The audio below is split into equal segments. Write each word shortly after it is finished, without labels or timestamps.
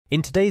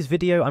In today's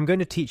video, I'm going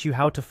to teach you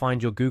how to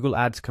find your Google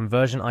Ads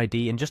conversion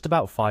ID in just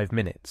about 5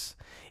 minutes.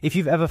 If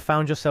you've ever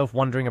found yourself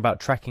wondering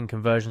about tracking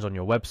conversions on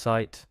your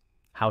website,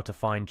 how to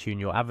fine-tune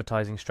your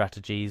advertising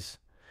strategies,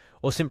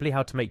 or simply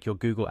how to make your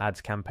Google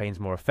Ads campaigns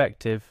more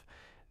effective,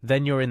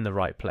 then you're in the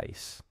right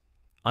place.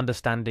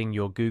 Understanding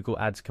your Google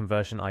Ads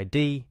conversion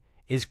ID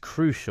is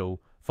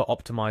crucial for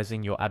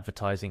optimizing your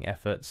advertising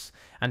efforts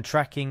and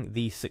tracking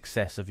the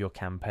success of your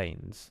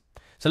campaigns.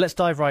 So let's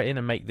dive right in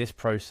and make this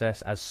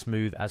process as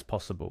smooth as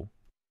possible.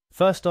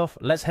 First off,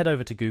 let's head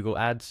over to Google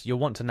Ads. You'll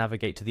want to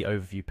navigate to the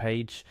overview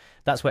page.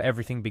 That's where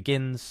everything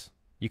begins.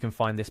 You can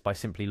find this by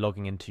simply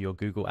logging into your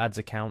Google Ads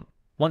account.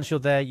 Once you're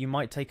there, you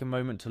might take a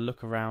moment to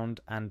look around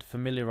and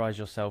familiarize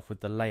yourself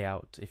with the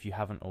layout if you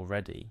haven't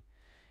already.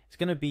 It's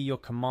going to be your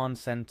command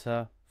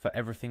center for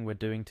everything we're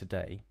doing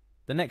today.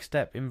 The next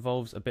step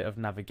involves a bit of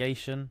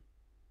navigation.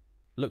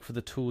 Look for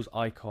the tools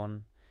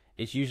icon.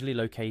 It's usually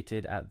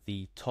located at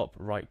the top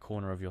right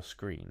corner of your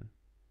screen.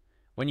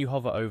 When you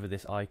hover over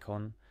this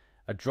icon,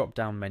 a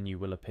drop-down menu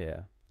will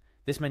appear.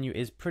 This menu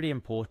is pretty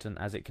important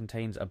as it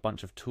contains a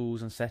bunch of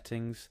tools and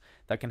settings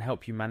that can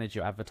help you manage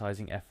your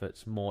advertising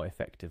efforts more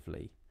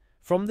effectively.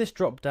 From this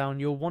drop-down,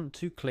 you'll want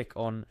to click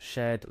on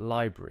Shared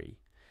Library.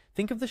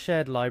 Think of the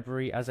shared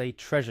library as a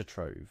treasure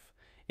trove.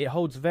 It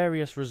holds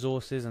various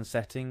resources and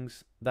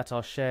settings that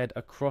are shared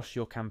across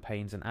your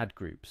campaigns and ad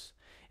groups.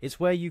 It's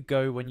where you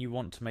go when you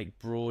want to make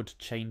broad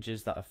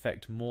changes that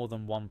affect more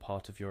than one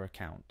part of your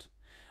account.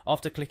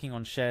 After clicking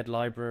on Shared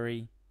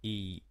Library,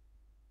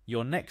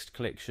 your next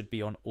click should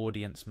be on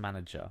Audience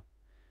Manager.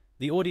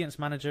 The Audience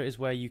Manager is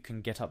where you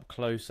can get up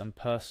close and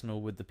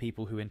personal with the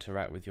people who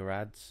interact with your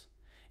ads.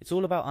 It's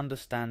all about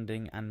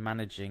understanding and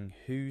managing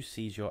who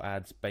sees your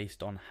ads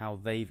based on how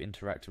they've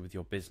interacted with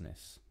your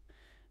business.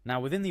 Now,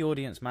 within the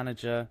Audience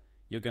Manager,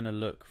 you're going to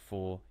look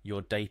for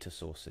your data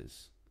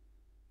sources.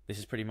 This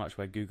is pretty much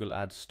where Google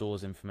Ads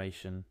stores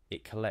information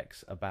it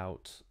collects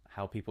about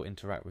how people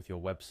interact with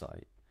your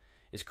website.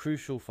 It's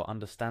crucial for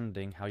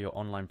understanding how your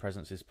online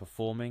presence is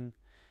performing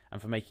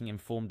and for making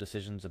informed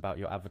decisions about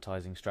your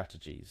advertising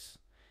strategies.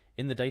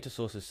 In the data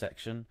sources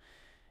section,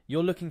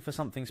 you're looking for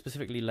something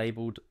specifically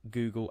labeled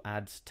Google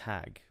Ads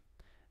tag.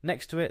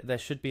 Next to it, there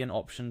should be an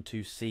option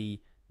to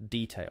see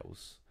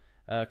details.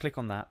 Click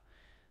on that.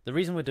 The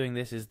reason we're doing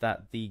this is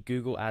that the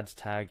Google Ads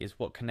tag is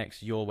what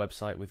connects your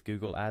website with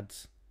Google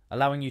Ads,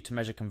 allowing you to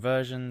measure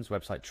conversions,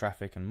 website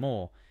traffic, and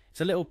more.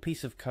 It's a little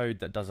piece of code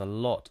that does a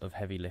lot of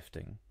heavy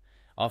lifting.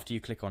 After you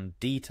click on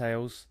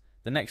Details,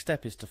 the next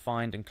step is to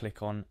find and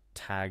click on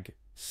Tag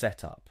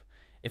Setup.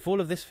 If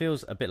all of this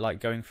feels a bit like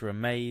going through a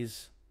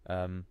maze,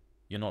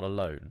 you're not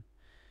alone.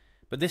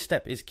 But this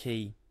step is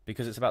key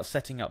because it's about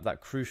setting up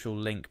that crucial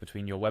link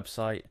between your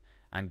website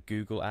and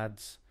Google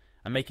Ads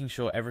and making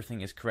sure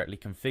everything is correctly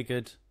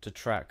configured to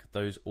track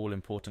those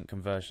all-important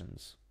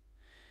conversions.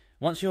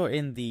 Once you're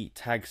in the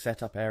Tag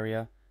Setup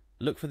area,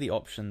 look for the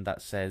option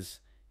that says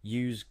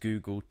Use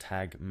Google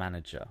Tag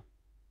Manager.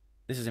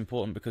 This is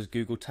important because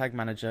Google Tag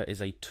Manager is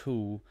a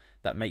tool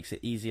that makes it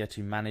easier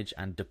to manage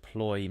and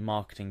deploy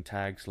marketing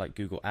tags like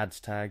Google Ads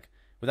tag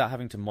without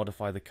having to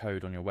modify the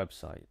code on your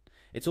website.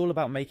 It's all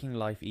about making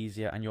life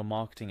easier and your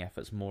marketing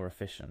efforts more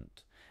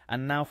efficient.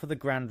 And now for the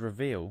grand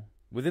reveal.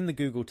 Within the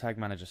Google Tag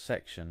Manager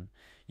section,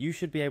 you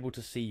should be able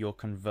to see your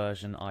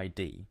conversion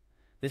ID.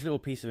 This little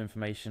piece of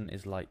information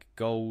is like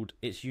gold.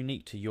 It's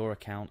unique to your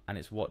account and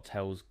it's what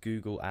tells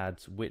Google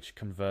Ads which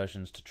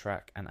conversions to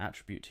track and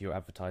attribute to your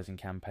advertising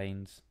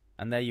campaigns.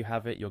 And there you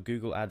have it, your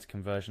Google Ads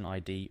conversion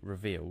ID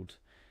revealed.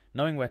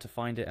 Knowing where to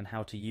find it and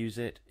how to use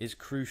it is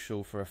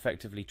crucial for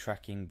effectively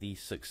tracking the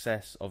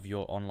success of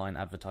your online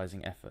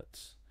advertising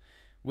efforts.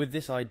 With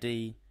this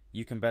ID,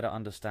 you can better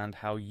understand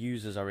how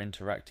users are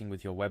interacting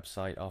with your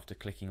website after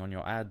clicking on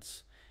your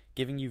ads,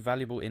 giving you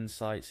valuable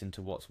insights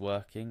into what's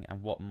working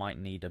and what might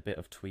need a bit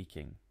of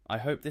tweaking. I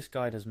hope this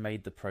guide has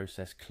made the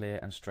process clear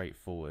and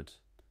straightforward.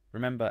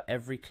 Remember,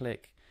 every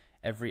click,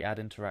 every ad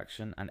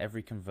interaction, and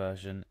every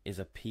conversion is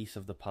a piece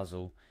of the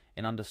puzzle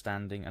in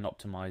understanding and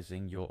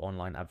optimizing your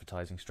online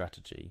advertising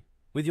strategy.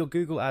 With your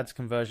Google Ads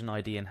conversion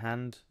ID in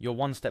hand, you're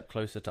one step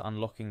closer to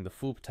unlocking the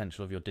full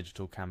potential of your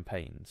digital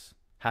campaigns.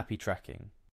 Happy tracking!